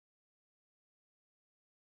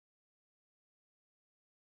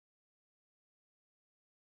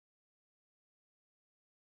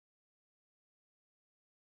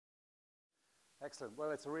Excellent. Well,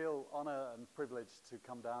 it's a real honor and privilege to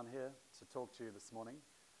come down here to talk to you this morning.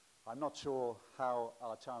 I'm not sure how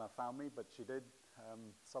Archana found me, but she did,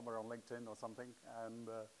 somewhere on LinkedIn or something, and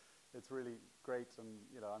it's really great, and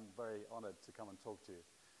I'm very honored to come and talk to you.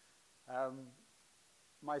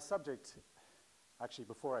 My subject, actually,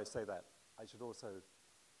 before I say that, I should also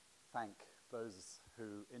thank those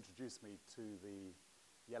who introduced me to the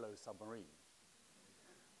Yellow Submarine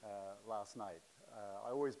last night.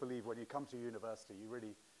 I always believe when you come to university, you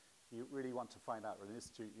really want to find out, or an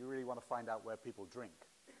institute, you really want to find out where people drink,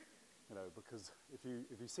 because if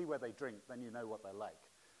you see where they drink, then you know what they're like,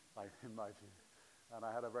 in my view. And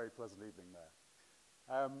I had a very pleasant evening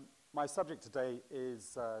there. My subject today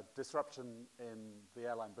is disruption in the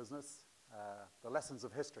airline business, the lessons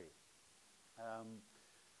of history.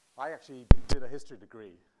 I actually did a history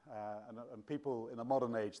degree, and people in the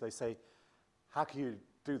modern age, they say, how can you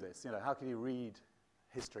do this? How can you read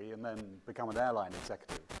history and then become an airline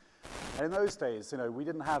executive? And in those days, we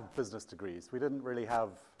didn't have business degrees. We didn't really have,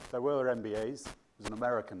 there were MBAs. It was an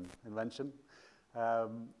American invention.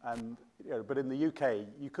 But in the UK,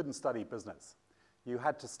 you couldn't study business. You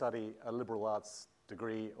had to study a liberal arts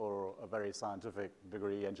degree or a very scientific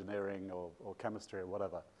degree, engineering or chemistry or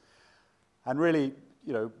whatever. And really,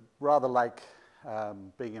 rather like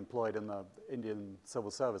being employed in the Indian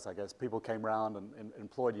civil service, I guess, people came around and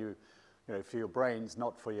employed you, for your brains,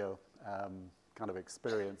 not for your kind of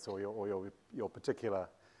experience or your particular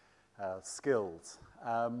skills.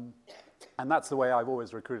 And that's the way I've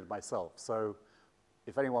always recruited myself. So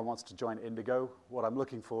if anyone wants to join Indigo, what I'm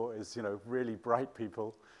looking for is, really bright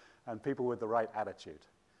people and people with the right attitude.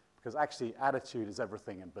 Because actually, attitude is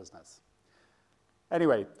everything in business.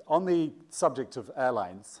 Anyway, on the subject of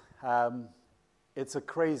airlines, it's a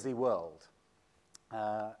crazy world.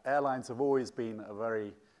 Airlines have always been a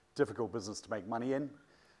very difficult business to make money in,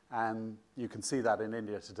 and you can see that in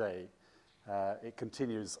India today. It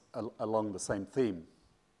continues along the same theme.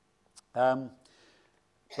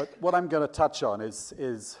 But what I'm going to touch on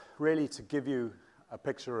is really to give you a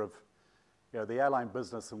picture of the airline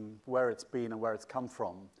business and where it's been and where it's come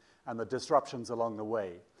from, and the disruptions along the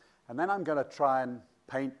way. And then I'm going to try and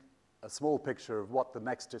paint a small picture of what the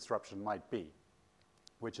next disruption might be,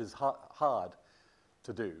 which is hard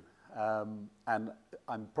to do. And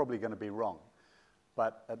I'm probably going to be wrong,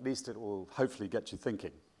 but at least it will hopefully get you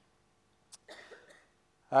thinking.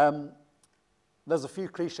 There's a few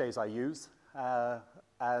cliches I use,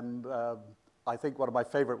 and I think one of my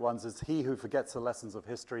favorite ones is, he who forgets the lessons of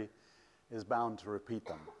history is bound to repeat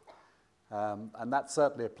them. And that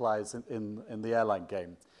certainly applies in the airline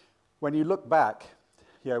game. When you look back,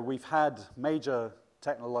 we've had major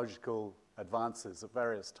technological advances at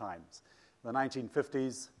various times. The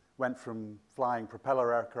 1950s went from flying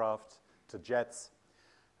propeller aircraft to jets.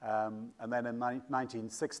 And then in the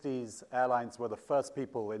 1960s, airlines were the first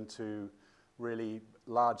people into really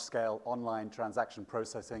large-scale online transaction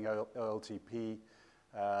processing, OLTP,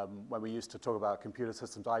 when we used to talk about computer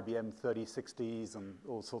systems, IBM 3060s and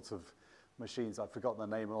all sorts of machines I've forgotten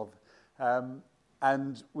the name of.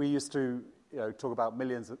 And we used to talk about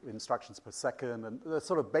millions of instructions per second, and the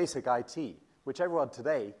sort of basic IT, which everyone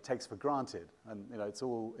today takes for granted. And it's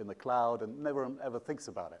all in the cloud, and no one ever thinks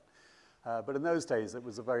about it. But in those days, it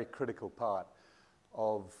was a very critical part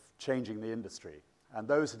of changing the industry. And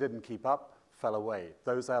those who didn't keep up fell away.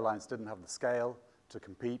 Those airlines didn't have the scale to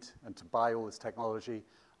compete and to buy all this technology.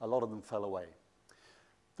 A lot of them fell away.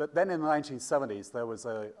 Then in the 1970s, there was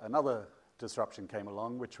another disruption came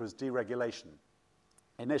along, which was deregulation.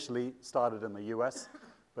 Initially started in the US,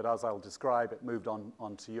 but as I'll describe, it moved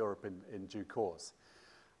on to Europe in due course.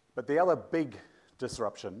 But the other big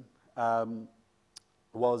disruption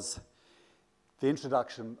was the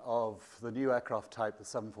introduction of the new aircraft type, the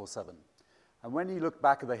 747. And when you look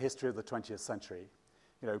back at the history of the 20th century,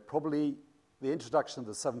 probably the introduction of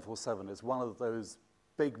the 747 is one of those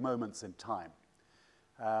big moments in time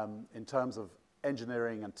in terms of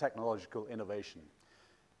engineering and technological innovation.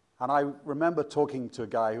 And I remember talking to a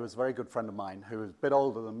guy who was a very good friend of mine, who was a bit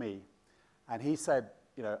older than me, and he said,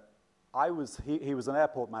 he was an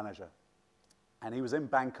airport manager, and he was in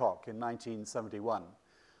Bangkok in 1971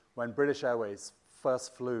 when British Airways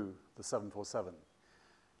first flew the 747.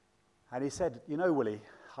 And he said, Willy,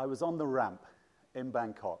 I was on the ramp in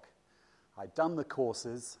Bangkok. I'd done the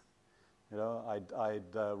courses, I'd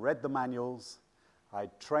read the manuals,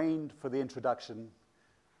 I'd trained for the introduction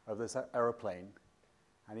of this aeroplane.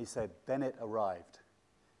 And he said, then it arrived.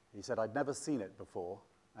 He said, I'd never seen it before,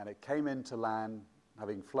 and it came in to land,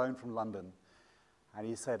 having flown from London. And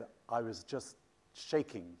he said, I was just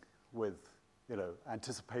shaking with,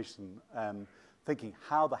 anticipation and thinking,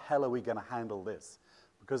 how the hell are we going to handle this?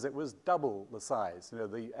 Because it was double the size. You know,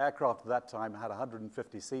 the aircraft at that time had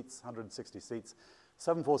 150 seats, 160 seats.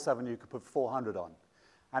 747 you could put 400 on.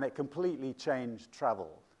 And it completely changed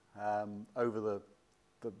travel over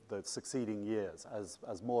the succeeding years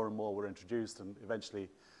as more and more were introduced, and eventually,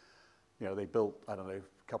 you know, they built, I don't know,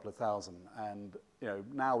 a couple of thousand. And, you know,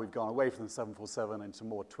 now we've gone away from the 747 into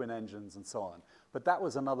more twin engines and so on. But that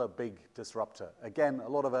was another big disruptor. Again, a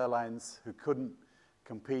lot of airlines who couldn't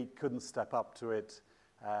compete, couldn't step up to it,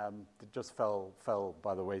 it just fell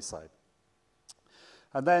by the wayside.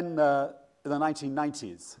 And then in the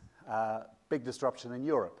 1990s, big disruption in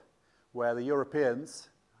Europe, where the Europeans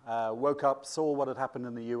woke up, saw what had happened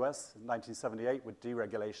in the US in 1978 with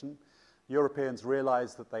deregulation. Europeans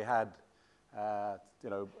realized that they had you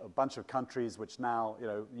know, a bunch of countries which now, you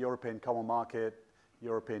know, European Common Market,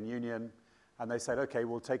 European Union, and they said, okay,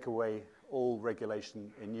 we'll take away all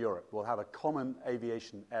regulation in Europe. We'll have a common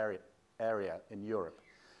aviation area in Europe.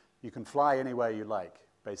 You can fly anywhere you like.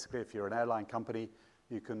 Basically, if you're an airline company,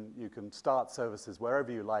 you can start services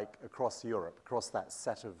wherever you like across Europe, across that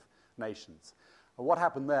set of nations. And what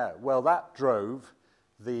happened there? Well, that drove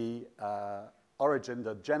the origin,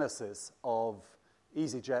 the genesis of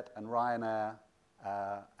EasyJet and Ryanair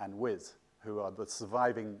and Wizz, who are the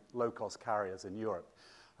surviving low-cost carriers in Europe.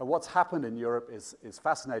 And what's happened in Europe is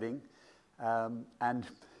fascinating. And,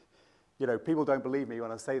 you know, people don't believe me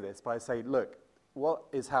when I say this, but I say, look, what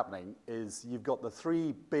is happening is you've got the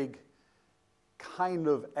three big kind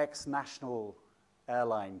of ex-national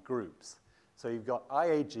airline groups. So you've got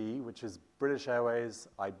IAG, which is British Airways,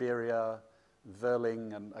 Iberia,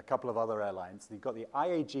 Vueling, and a couple of other airlines. You've got the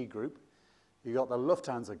IAG group. You've got the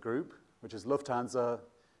Lufthansa group, which is Lufthansa,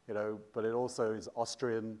 you know, but it also is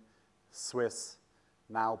Austrian, Swiss,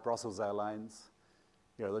 now Brussels Airlines.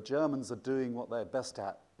 You know, the Germans are doing what they're best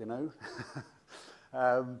at, you know.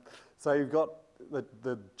 So you've got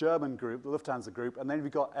the German group, the Lufthansa group, and then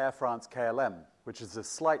you've got Air France KLM, which is a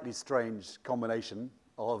slightly strange combination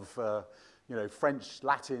of, you know, French,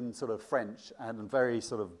 Latin sort of French, and very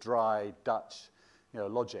sort of dry Dutch, you know,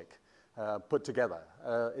 logic put together.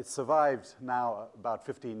 It's survived now about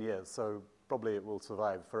 15 years, so probably it will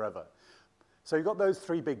survive forever. So you've got those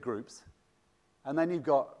three big groups, and then you've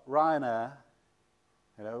got Ryanair,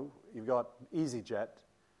 you know, you've got EasyJet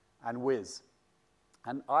and Wizz.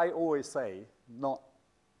 And I always say, not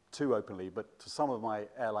too openly, but to some of my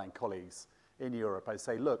airline colleagues in Europe, I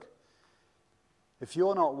say, look, if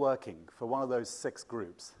you're not working for one of those six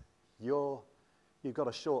groups, you've got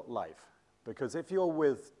a short life. Because if you're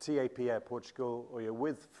with TAP Air Portugal, or you're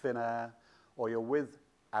with Finnair, or you're with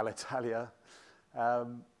Alitalia,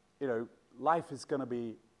 you know, life is going to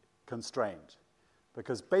be constrained.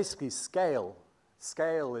 Because basically scale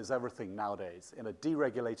is everything nowadays. In a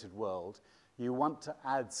deregulated world, you want to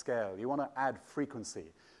add scale. You want to add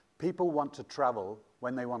frequency. People want to travel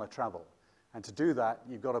when they want to travel. And to do that,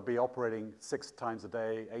 you've got to be operating 6 times a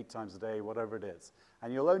day, 8 times a day, whatever it is.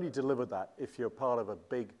 And you'll only deliver that if you're part of a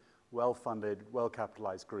big, well-funded,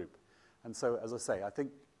 well-capitalized group. And so, as I say, I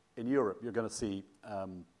think in Europe, you're going to see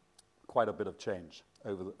quite a bit of change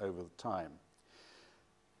over time.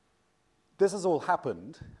 This has all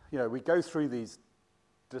happened. You know, we go through these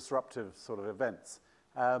disruptive sort of events.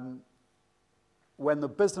 When the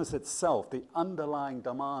business itself, the underlying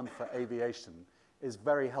demand for aviation is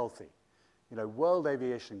very healthy. You know, world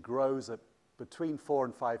aviation grows at between 4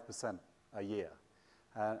 and 5% a year.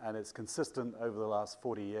 And it's consistent over the last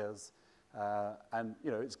 40 years. And,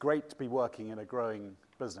 you know, it's great to be working in a growing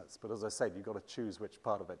business. But as I said, you've got to choose which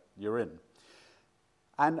part of it you're in.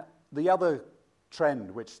 And the other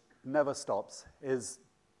trend, which never stops, is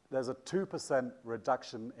there's a 2%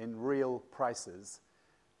 reduction in real prices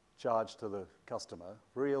charged to the customer,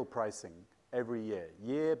 real pricing every year,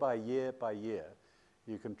 year by year by year.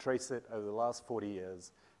 You can trace it over the last 40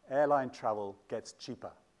 years. Airline travel gets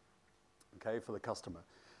cheaper, okay, for the customer.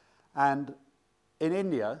 And in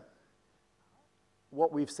India,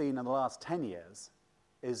 what we've seen in the last 10 years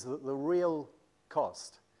is that the real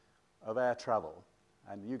cost of air travel,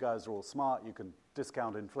 and you guys are all smart, you can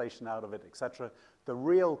discount inflation out of it, etc. The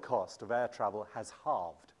real cost of air travel has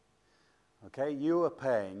halved. Okay, you are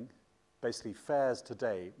paying basically fares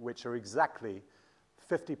today, which are exactly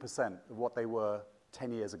 50% of what they were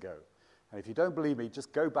 10 years ago. And if you don't believe me,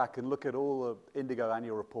 just go back and look at all the Indigo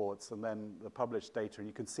annual reports and then the published data, and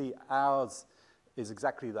you can see ours is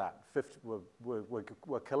exactly that.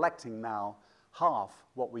 We're collecting now half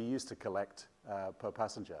what we used to collect per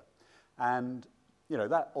passenger. And, you know,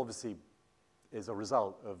 that obviously is a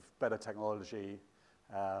result of better technology,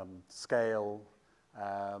 scale,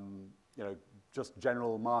 you know, just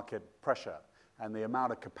general market pressure. and the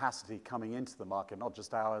amount of capacity coming into the market, not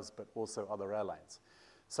just ours, but also other airlines.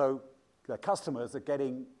 So the customers are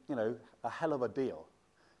getting, you know, a hell of a deal,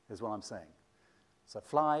 is what I'm saying. So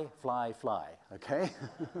fly, fly, fly, okay?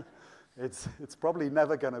 It's probably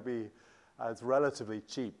never going to be as relatively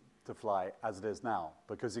cheap to fly as it is now,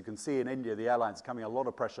 because you can see in India, the airlines are coming a lot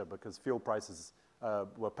of pressure because fuel prices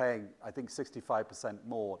we're paying, I think, 65%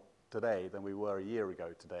 more today than we were a year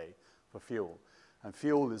ago today for fuel. And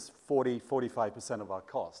fuel is 45% of our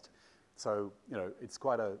cost. So, you know, it's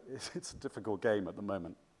a difficult game at the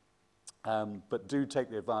moment. But do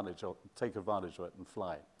take advantage of it and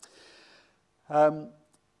fly.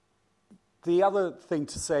 The other thing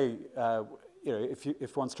to say, you know,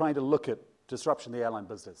 if one's trying to look at disruption in the airline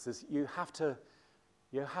business, is you have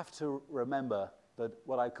to remember that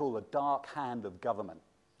what I call the dark hand of government.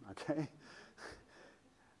 Okay,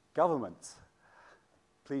 governments.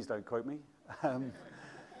 Please don't quote me. You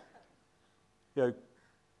know,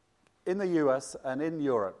 in the US and in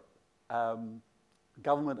Europe,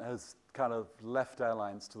 government has kind of left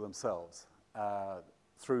airlines to themselves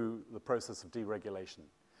through the process of deregulation.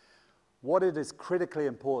 What it is critically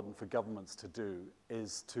important for governments to do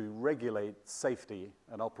is to regulate safety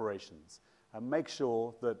and operations and make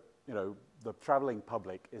sure that, you know, the traveling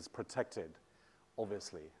public is protected,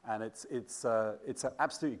 obviously. And it's an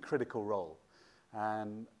absolutely critical role.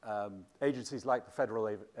 And agencies like the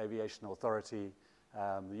Federal Aviation Authority,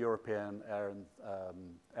 the European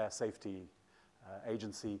Air Safety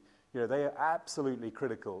Agency, you know, they are absolutely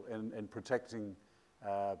critical in protecting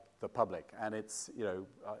the public, and it's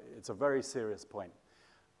a very serious point.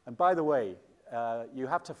 And by the way, you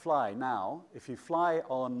have to fly now. If you fly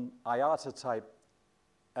on IATA-type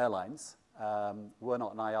airlines, we're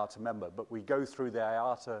not an IATA member, but we go through the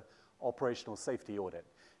IATA operational safety audit.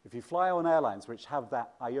 If you fly on airlines which have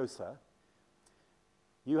that IOSA,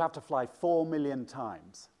 you have to fly 4 million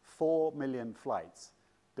times, 4 million flights,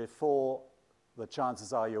 before the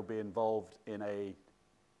chances are you'll be involved in a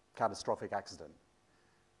catastrophic accident.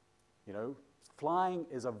 You know, flying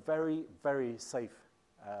is a very, very safe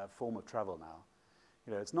form of travel now.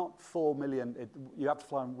 You know, it's not 4 million, you have to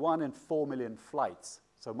fly 1 in 4 million flights,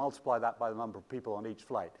 so multiply that by the number of people on each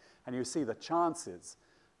flight, and you see the chances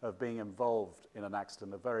of being involved in an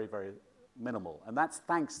accident are very, very minimal. And that's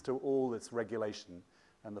thanks to all this regulation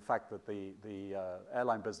and the fact that the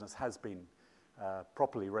airline business has been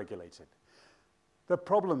properly regulated. The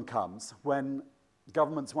problem comes when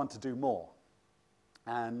governments want to do more.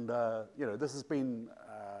 And, you know, this has been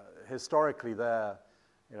historically there,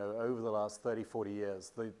 you know, over the last 30, 40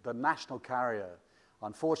 years. The national carrier,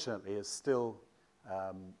 unfortunately, is still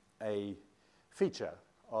a feature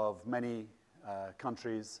of many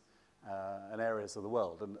countries and areas of the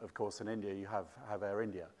world. And, of course, in India, you have Air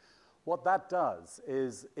India. What that does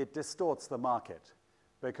is it distorts the market,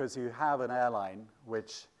 because you have an airline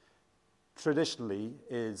which traditionally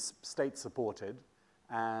is state-supported,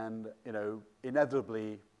 and, you know,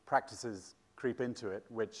 inevitably practices creep into it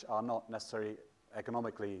which are not necessarily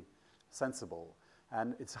economically sensible.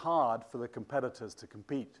 And it's hard for the competitors to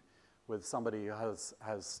compete with somebody who has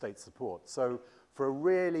state support. So for a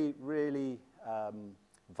really, really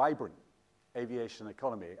vibrant aviation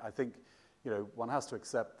economy, I think, you know, one has to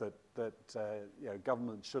accept that you know,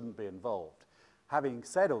 government shouldn't be involved. Having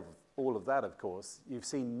said all of that, of course, you've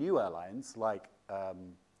seen new airlines like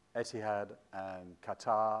Etihad and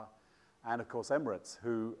Qatar, and of course Emirates,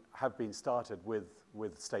 who have been started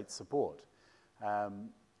with state support.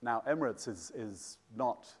 Now Emirates is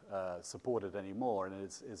not supported anymore, and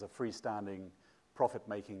is a freestanding,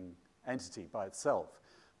 profit-making entity by itself.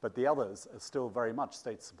 But the others are still very much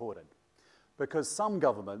state supported, because some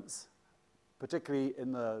governments, particularly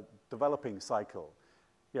in the developing cycle,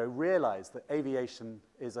 you know, realize that aviation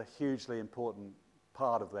is a hugely important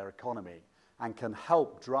part of their economy and can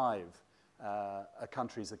help drive a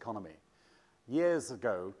country's economy. Years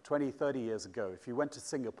ago, 20, 30 years ago, if you went to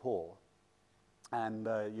Singapore and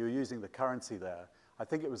you were using the currency there, I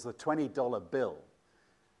think it was the $20 bill,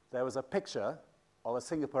 there was a picture of a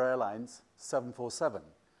Singapore Airlines 747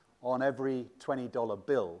 on every $20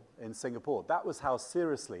 bill in Singapore. That was how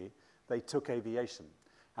seriously they took aviation.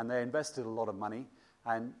 And they invested a lot of money.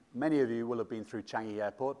 And many of you will have been through Changi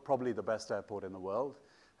Airport, probably the best airport in the world.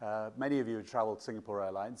 Many of you have traveled Singapore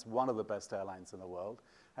Airlines, one of the best airlines in the world.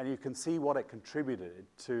 And you can see what it contributed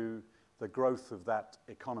to the growth of that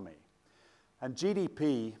economy. And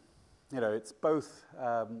GDP, you know, it's both,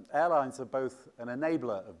 airlines are both an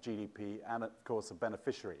enabler of GDP and, of course, a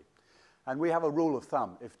beneficiary. And we have a rule of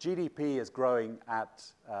thumb. If GDP is growing at,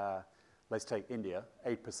 let's take India,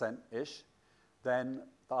 8%-ish, then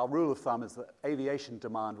our rule of thumb is that aviation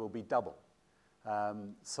demand will be double.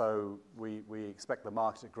 So we expect the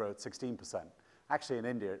market to grow at 16%. Actually, in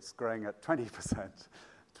India, it's growing at 20%,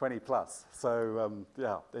 20 plus. So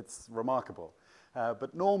yeah, it's remarkable.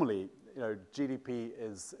 But normally, GDP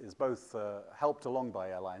is both helped along by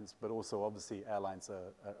airlines, but also obviously airlines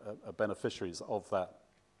are beneficiaries of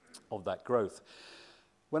that growth.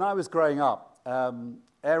 When I was growing up,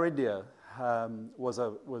 Air India was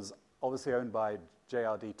obviously owned by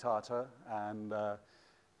JRD Tata, and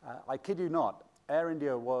I kid you not, Air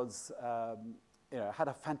India was had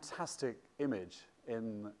a fantastic image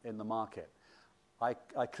in the market.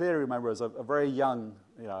 I clearly remember as a very young,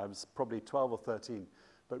 I was probably 12 or 13,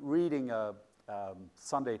 but reading a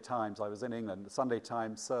Sunday Times, I was in England, the Sunday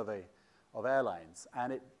Times survey of airlines,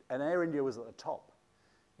 and Air India was at the top.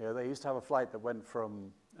 They used to have a flight that went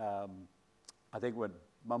from, I think went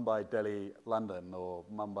Mumbai, Delhi, London, or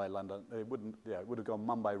Mumbai, London. It would have gone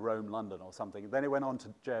Mumbai, Rome, London, or something. Then it went on to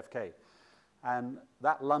JFK. And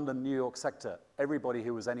that London, New York sector, everybody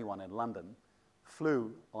who was anyone in London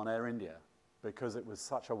flew on Air India because it was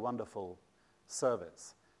such a wonderful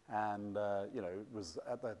service. And, it was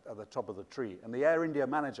at the top of the tree. And the Air India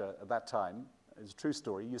manager at that time, it's a true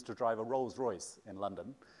story, used to drive a Rolls Royce in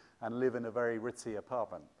London and live in a very ritzy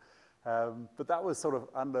apartment. But that was sort of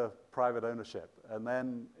under private ownership. And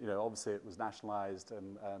then, obviously it was nationalized,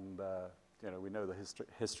 and we know the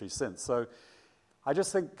history since. So I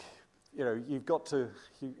just think, you've got to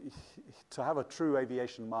have a true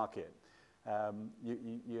aviation market,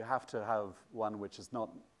 you have to have one which is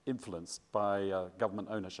not influenced by government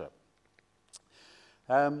ownership.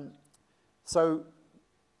 So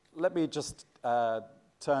let me just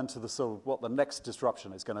turn to the sort of what the next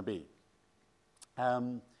disruption is going to be.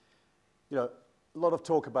 A lot of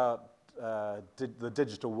talk about the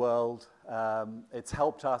digital world. It's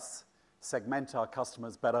helped us segment our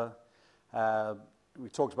customers better. We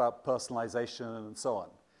talked about personalization and so on.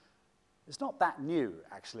 It's not that new,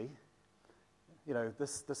 actually.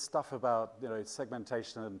 This stuff about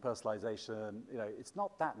segmentation and personalization, it's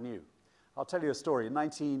not that new. I'll tell you a story. In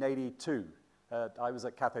 1982, I was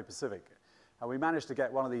at Cathay Pacific, and we managed to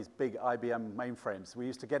get one of these big IBM mainframes. We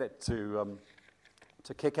used to get it to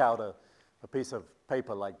kick out a piece of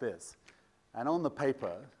paper like this. And on the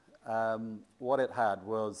paper, what it had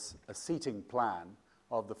was a seating plan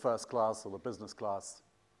of the first class or the business class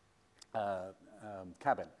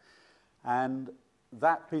cabin. And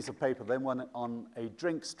that piece of paper then went on a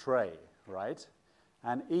drinks tray, right?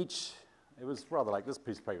 And it was rather like this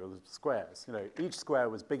piece of paper with squares. Each square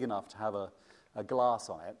was big enough to have a glass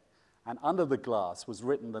on it. And under the glass was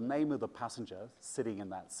written the name of the passenger sitting in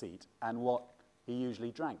that seat and what he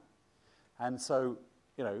usually drank. And so,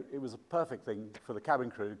 it was a perfect thing for the cabin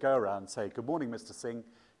crew to go around and say, "Good morning, Mr. Singh,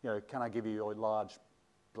 can I give you your large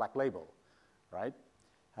black label," right?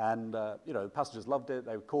 And, the passengers loved it.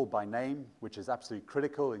 They were called by name, which is absolutely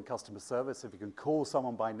critical in customer service. If you can call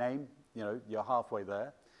someone by name, you're halfway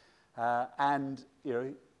there. And,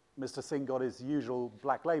 Mr. Singh got his usual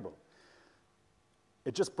black label.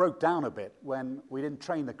 It just broke down a bit when we didn't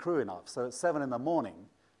train the crew enough. So at 7 in the morning,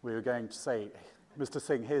 we were going to say, "Mr.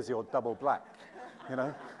 Singh, here's your double black,"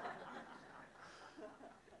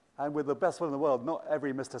 And with the best one in the world, not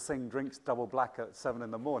every Mr. Singh drinks double black at 7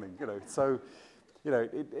 in the morning, So,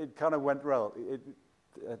 it kind of went well.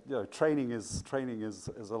 Training is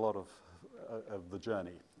a lot of the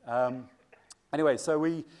journey. Anyway, so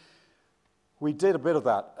we did a bit of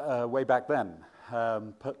that way back then,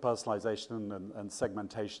 personalization and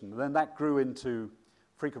segmentation. And then that grew into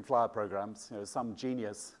frequent flyer programs. Some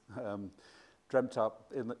genius dreamt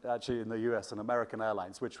up actually in the US and American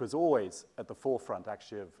Airlines, which was always at the forefront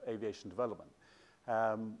actually of aviation development,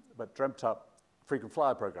 but dreamt up frequent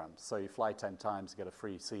flyer programs. So you fly 10 times, you get a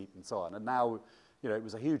free seat and so on. And now, it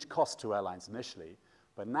was a huge cost to airlines initially,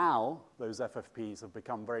 but now those FFPs have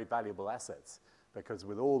become very valuable assets because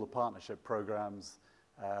with all the partnership programs,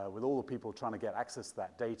 with all the people trying to get access to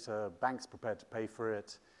that data, banks prepared to pay for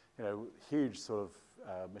it, huge sort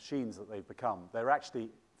of machines that they've become. They're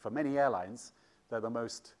actually, for many airlines, they're the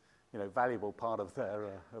most valuable part of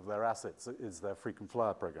their assets is their frequent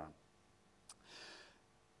flyer program.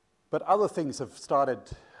 But other things have started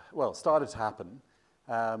to happen,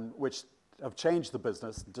 which have changed the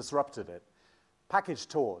business, disrupted it. Package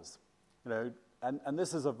tours, and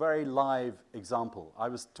this is a very live example. I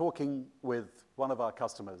was talking with one of our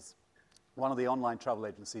customers, one of the online travel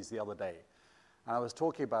agencies the other day, and I was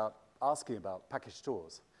asking about package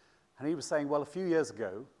tours. And he was saying, well, a few years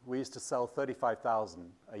ago, we used to sell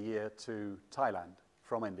 35,000 a year to Thailand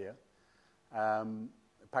from India,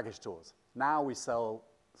 package tours. Now we sell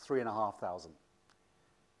 3,500.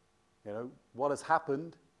 What has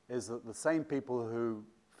happened is that the same people who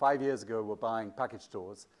 5 years ago were buying package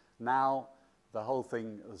tours, now the whole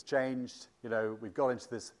thing has changed. You know, we've got into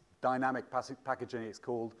this dynamic packaging, it's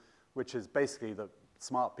called, which is basically that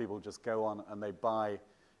smart people just go on and they buy,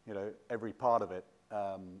 you know, every part of it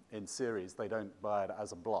in series. They don't buy it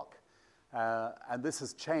as a block. And this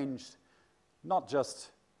has changed not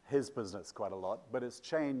just his business quite a lot, but it's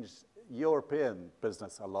changed European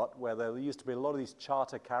business a lot, where there used to be a lot of these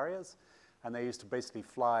charter carriers, and they used to basically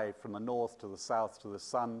fly from the north to the south to the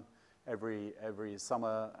sun every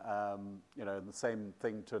summer. You know, the same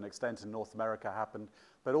thing to an extent in North America happened.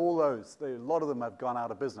 But all those, a lot of them have gone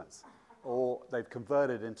out of business, or they've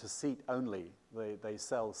converted into seat only. They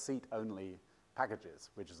sell seat only packages,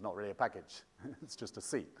 which is not really a package. It's just a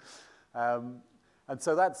seat. And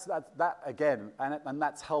so that again, and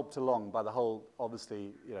that's helped along by the whole,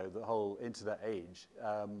 obviously, you know, the whole internet age.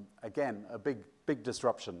 Again, a big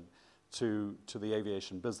disruption to the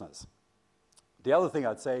aviation business. The other thing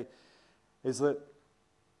I'd say is that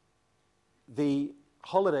the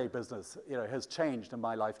holiday business, you know, has changed in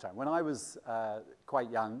my lifetime. When I was quite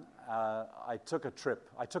young, I took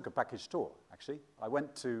a package tour, actually. I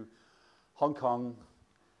went to Hong Kong,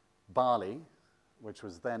 Bali, which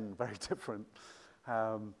was then very different,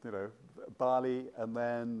 you know, Bali, and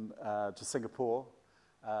then to Singapore,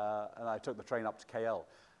 and I took the train up to KL.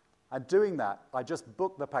 And doing that, I just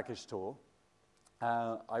booked the package tour.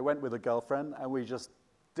 I went with a girlfriend, and we just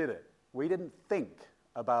did it. We didn't think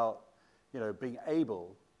about, you know, being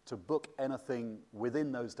able to book anything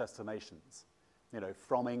within those destinations, you know,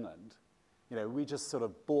 from England. You know, we just sort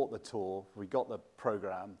of bought the tour, we got the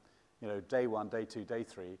program, you know, day 1, day 2, day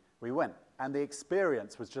 3, we went. And the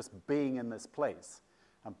experience was just being in this place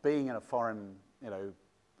and being in a foreign, you know,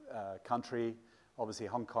 country, obviously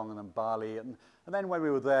Hong Kong and then Bali. And then when we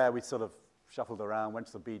were there, we sort of shuffled around, went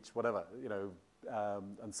to the beach, whatever, you know,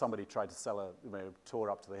 and somebody tried to sell a, you know, tour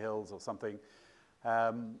up to the hills or something.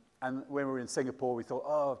 And when we were in Singapore, we thought,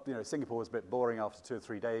 oh, you know, Singapore was a bit boring after 2 or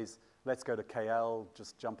 3 days. Let's go to KL,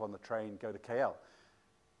 just jump on the train, go to KL.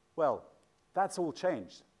 Well, that's all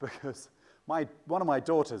changed because one of my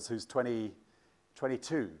daughters, who's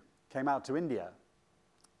 22, came out to India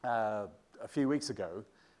a few weeks ago,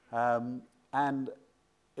 and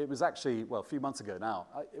it was actually, well, a few months ago now.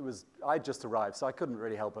 I just arrived, so I couldn't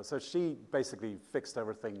really help her. So she basically fixed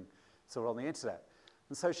everything sort of on the internet.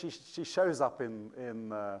 And so she shows up in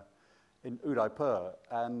Udaipur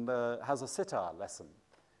and has a sitar lesson,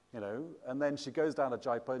 you know. And then she goes down to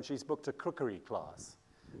Jaipur and she's booked a cookery class.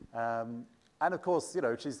 And of course, you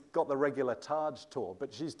know, she's got the regular Taj tour,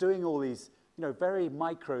 but she's doing all these, you know, very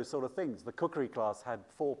micro sort of things. The cookery class had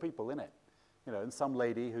 4 people in it, you know, and some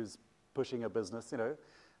lady who's pushing a business, you know,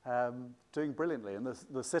 doing brilliantly. And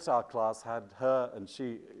the sitar class had her and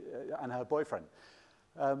she and her boyfriend.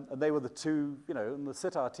 And they were the 2, you know, and the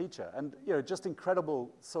sitar teacher. And, you know, just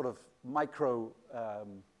incredible sort of micro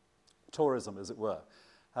tourism, as it were.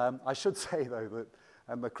 I should say, though, that,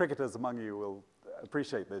 and the cricketers among you will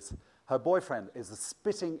appreciate this, her boyfriend is a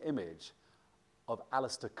spitting image of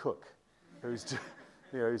Alistair Cook, who's,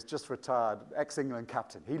 you know, who's just retired, ex-England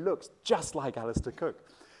captain. He looks just like Alistair Cook.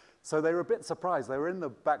 So they were a bit surprised. They were in the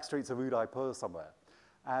back streets of Udaipur somewhere.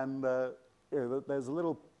 And you know, there's a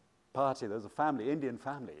little party, there's a family, Indian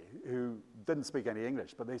family, who didn't speak any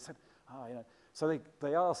English, but they said, oh, you know. So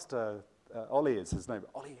they asked, Ollie is his name,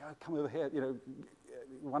 Ollie, come over here, you know,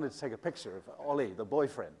 wanted to take a picture of Ollie, the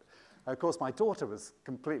boyfriend. And of course, my daughter was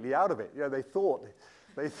completely out of it. You know, they thought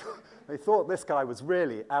this guy was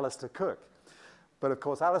really Alistair Cook. But of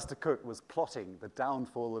course, Alistair Cook was plotting the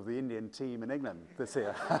downfall of the Indian team in England this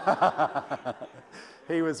year.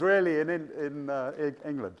 He was really in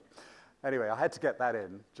England. Anyway, I had to get that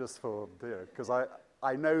in just for, you know, because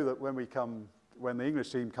I know that when the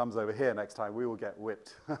English team comes over here next time, we will get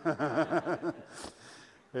whipped.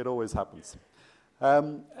 It always happens.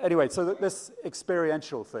 Anyway, so this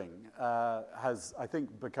experiential thing has, I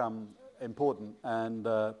think, become important and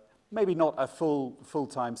maybe not a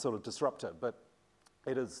full-time sort of disruptor, but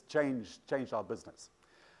it has changed our business.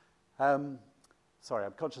 Sorry,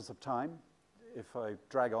 I'm conscious of time. If I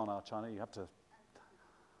drag on our China, you have to...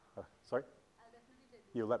 sorry?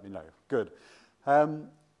 You'll let me know. Good.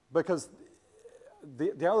 Because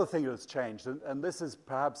the other thing that's changed, and this is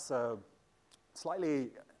perhaps slightly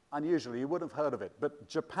unusual, you wouldn't have heard of it, but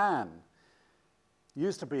Japan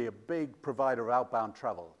used to be a big provider of outbound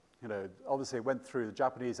travel. You know, obviously it went through the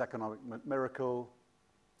Japanese economic miracle.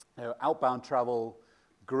 You know, outbound travel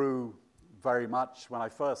grew very much. When I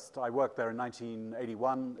worked there in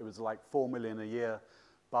 1981, it was like 4 million a year.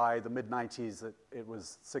 By the mid-90s, it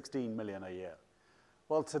was 16 million a year.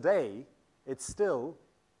 Well, today, it's still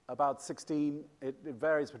about 16, it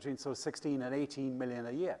varies between sort of 16 and 18 million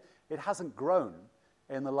a year. It hasn't grown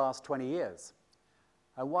in the last 20 years.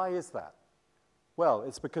 And why is that? Well,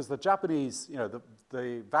 it's because the Japanese,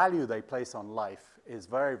 the value they place on life is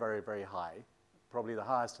very, very, very high, probably the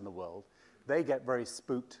highest in the world. They get very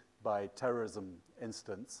spooked by terrorism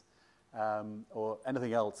incidents or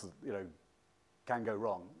anything else, can go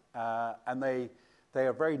wrong. And they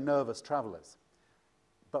are very nervous travelers.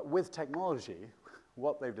 But with technology,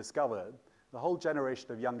 what they've discovered, the whole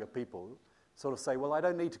generation of younger people sort of say, well, I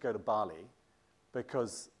don't need to go to Bali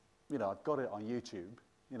because, I've got it on YouTube.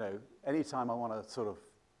 Anytime I want to sort of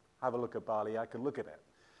have a look at Bali, I can look at it.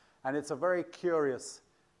 And it's a very curious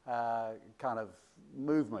kind of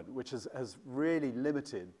movement, which has really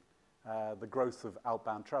limited the growth of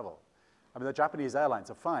outbound travel. I mean, the Japanese airlines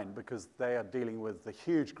are fine because they are dealing with the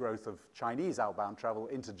huge growth of Chinese outbound travel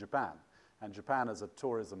into Japan. And Japan as a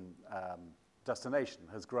tourism destination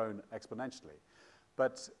has grown exponentially.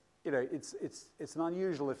 But it's an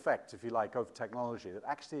unusual effect, if you like, of technology that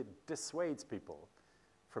actually dissuades people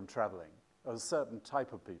from traveling. A certain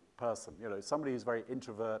type of person, somebody who's very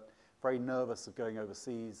introvert, very nervous of going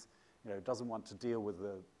overseas, doesn't want to deal with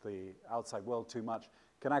the outside world too much,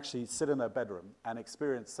 can actually sit in their bedroom and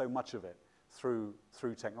experience so much of it through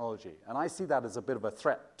technology. And I see that as a bit of a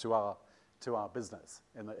threat to our business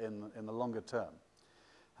in the longer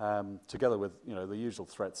term, together with the usual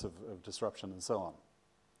threats of disruption and so on.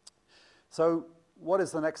 So what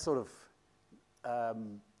is the next sort of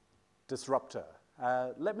disruptor?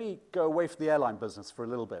 Let me go away from the airline business for a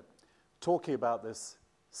little bit, talking about this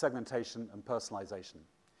segmentation and personalization.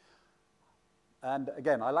 And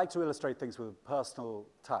again, I like to illustrate things with a personal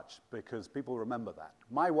touch because people remember that.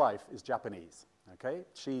 My wife is Japanese, okay?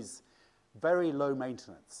 She's very low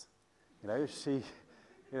maintenance. I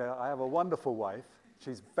have a wonderful wife.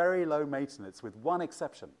 She's very low maintenance with one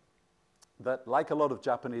exception, that like a lot of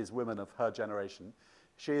Japanese women of her generation,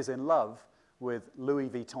 she is in love with Louis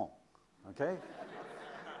Vuitton, okay?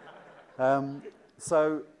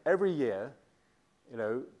 So every year,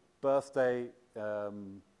 birthday,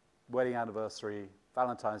 wedding anniversary,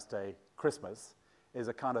 Valentine's Day, Christmas, is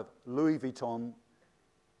a kind of Louis Vuitton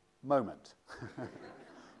moment.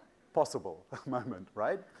 Possible moment,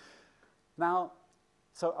 right? Now,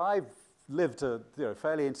 so I've lived a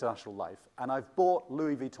fairly international life, and I've bought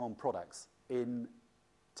Louis Vuitton products in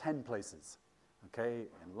 10 places, okay?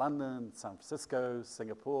 In London, San Francisco,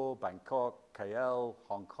 Singapore, Bangkok, KL,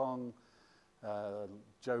 Hong Kong,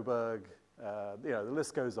 Joburg, the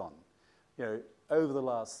list goes on. Over the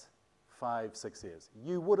last 5-6 years,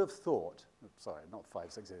 you would have thought, sorry, not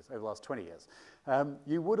 5-6 years, over the last 20 years,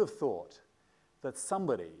 you would have thought that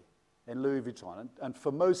somebody in Louis Vuitton, and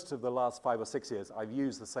for most of the last 5 or 6 years, I've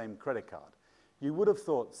used the same credit card. You would have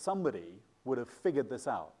thought somebody would have figured this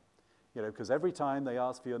out, because every time they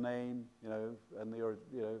ask for your name, and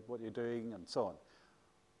what you're doing, and so on.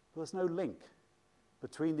 There's no link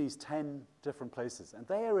between these 10 different places, and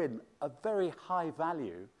they are in a very high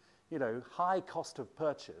value, high cost of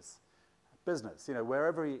purchase business.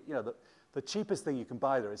 Wherever the cheapest thing you can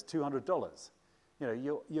buy there is $200.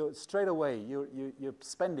 You're straight away you're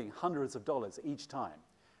spending hundreds of dollars each time,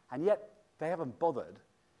 and yet they haven't bothered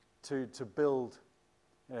to build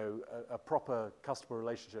a proper customer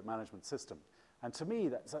relationship management system. And to me,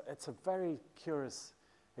 it's a very curious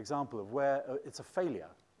example of where it's a failure,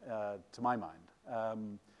 to my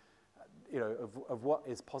mind, of what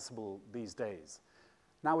is possible these days.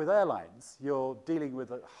 Now with airlines, you're dealing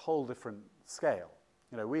with a whole different scale.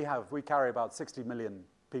 We carry about 60 million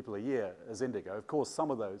people a year as Indigo. Of course, some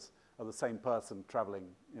of those are the same person traveling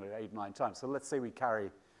 8, 9 times. So let's say we carry,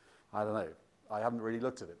 I don't know, I haven't really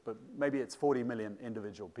looked at it, but maybe it's 40 million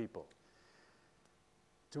individual people.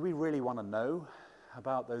 Do we really want to know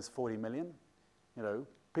about those 40 million?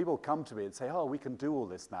 People come to me and say, oh, we can do all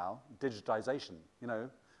this now, digitization.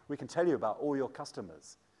 We can tell you about all your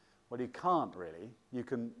customers. Well, you can't really. You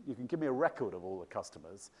can give me a record of all the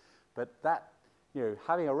customers, but that,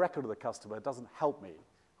 having a record of the customer doesn't help me.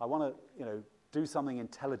 I want to, do something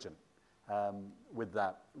intelligent with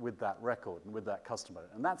that record and with that customer.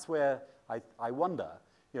 And that's where I wonder,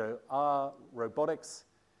 are robotics,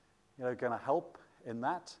 going to help in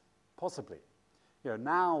that? Possibly.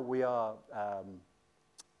 Now we are,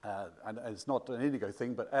 and it's not an Indigo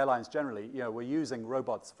thing, but airlines generally, we're using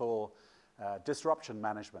robots for disruption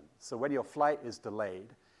management. So when your flight is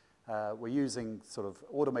delayed, we're using sort of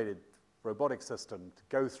automated robotic system to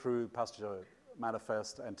go through passenger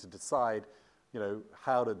manifest and to decide,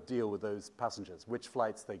 how to deal with those passengers, which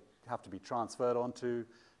flights they have to be transferred onto,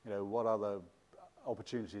 what other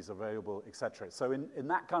opportunities available, etc. So in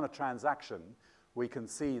that kind of transaction, we can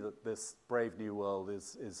see that this brave new world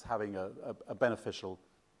is having a beneficial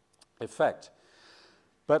effect.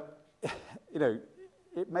 But, you know,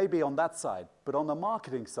 it may be on that side, but on the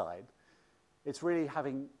marketing side, it's really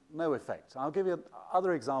having no effect. I'll give you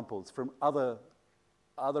other examples from other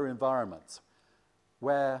environments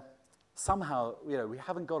where somehow, you know, we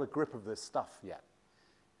haven't got a grip of this stuff yet.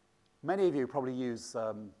 Many of you probably use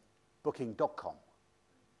Booking.com,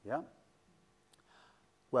 yeah?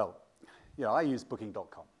 Well, you know, I use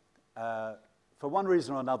Booking.com. For one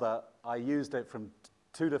reason or another, I used it from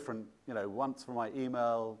two different, you know, once from my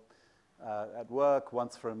email at work,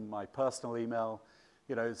 once from my personal email,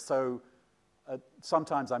 you know, so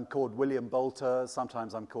sometimes I'm called William Boulter,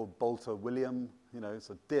 sometimes I'm called Boulter William, you know,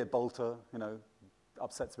 so dear Boulter, you know,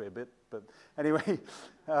 upsets me a bit, but anyway,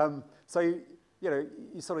 so, you know,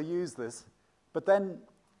 you sort of use this, but then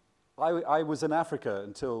I was in Africa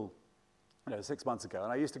until, you know, 6 months ago,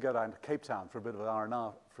 and I used to go down to Cape Town for a bit of an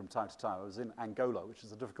R&R from time to time. I was in Angola, which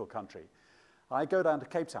is a difficult country. I go down to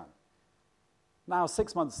Cape Town. Now,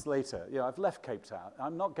 6 months later, you know, I've left Cape Town.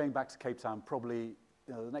 I'm not going back to Cape Town probably,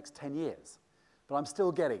 you know, the next 10 years, but I'm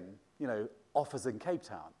still getting, you know, offers in Cape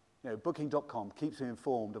Town. You know, Booking.com keeps me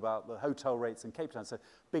informed about the hotel rates in Cape Town, so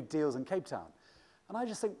big deals in Cape Town. And I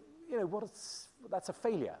just think, you know, that's a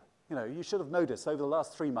failure. You know, you should have noticed over the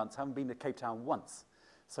last 3 months, I haven't been to Cape Town once.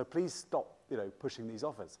 So please stop, you know, pushing these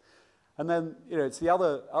offers. And then, you know, it's the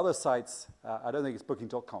other sites, I don't think it's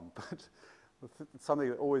Booking.com, but something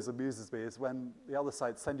that always amuses me is when the other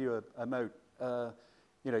sites send you a note,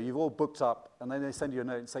 you know, you've all booked up, and then they send you a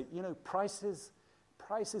note and say, you know, prices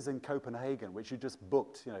in Copenhagen, which you just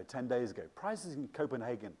booked, you know, 10 days ago, prices in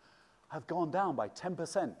Copenhagen have gone down by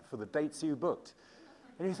 10% for the dates you booked.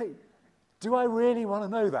 And you think, do I really want to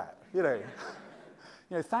know that? You know,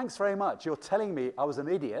 you know, thanks very much. You're telling me I was an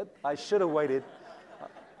idiot. I should have waited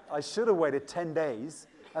 10 days,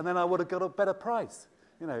 and then I would have got a better price,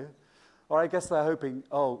 you know. Or I guess they're hoping,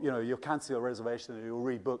 oh, you know, you'll cancel your reservation and you'll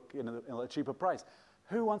rebook in a cheaper price.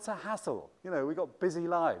 Who wants a hassle? You know, we've got busy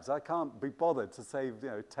lives. I can't be bothered to save, you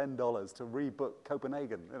know, $10 to rebook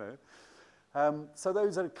Copenhagen, you know. So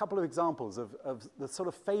those are a couple of examples of the sort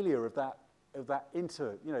of failure of that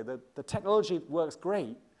you know, the technology works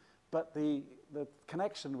great, but the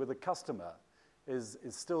connection with the customer is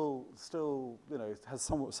still, you know, has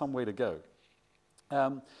some way to go.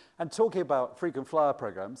 And talking about frequent flyer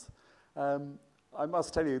programs, I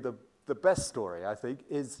must tell you the best story, I think,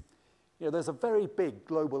 is, you know, there's a very big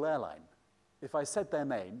global airline. If I said their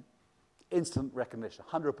name, instant recognition,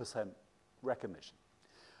 100% recognition.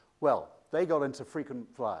 Well, they got into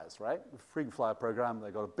frequent flyers, right? Frequent flyer program,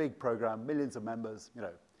 they got a big program, millions of members, you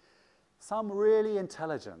know. Some really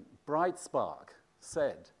intelligent, bright spark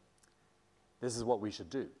said, this is what we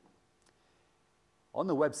should do. On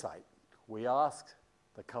the website, we asked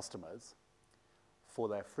the customers for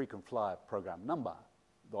their frequent flyer program number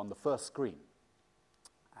on the first screen.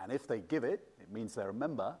 And if they give it, it means they're a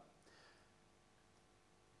member,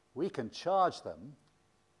 we can charge them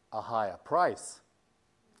a higher price.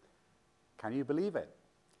 Can you believe it?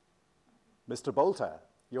 Mr. Boulter,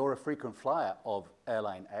 you're a frequent flyer of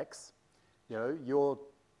Airline X. You know, you're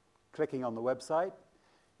clicking on the website.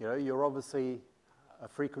 You know, you're obviously a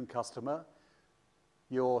frequent customer.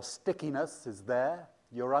 Your stickiness is there.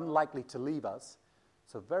 You're unlikely to leave us.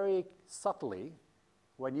 So very subtly,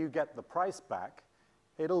 when you get the price back,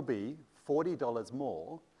 it'll be $40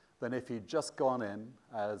 more than if you'd just gone in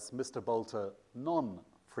as Mr. Boulter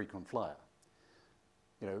non-frequent flyer.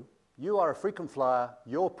 You know, you are a frequent flyer,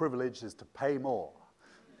 your privilege is to pay more.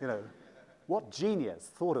 You know, what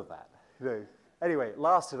genius thought of that? You know, anyway, it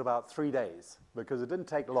lasted about 3 days because it didn't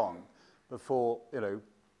take long before, you know,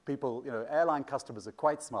 people, you know, airline customers are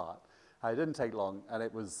quite smart. It didn't take long, and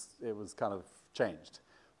it was kind of changed.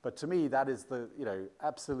 But to me, that is the, you know,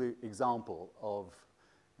 absolute example of,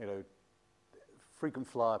 you know, frequent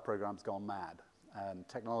flyer programs gone mad and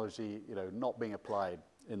technology, you know, not being applied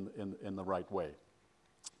in the right way.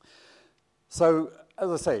 So,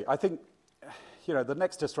 as I say, I think, you know, the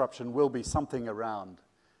next disruption will be something around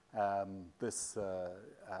this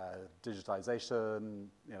digitization,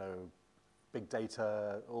 you know, big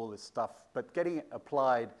data, all this stuff, but getting it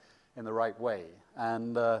applied in the right way.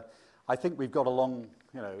 And I think we've got a long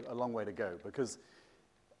way to go, because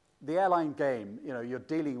the airline game, you know, you're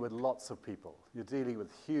dealing with lots of people. You're dealing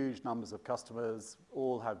with huge numbers of customers,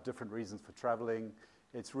 all have different reasons for traveling.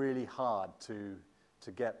 It's really hard to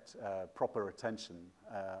get proper attention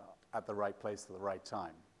at the right place at the right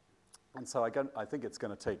time. And so I think it's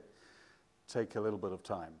going to take a little bit of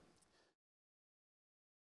time.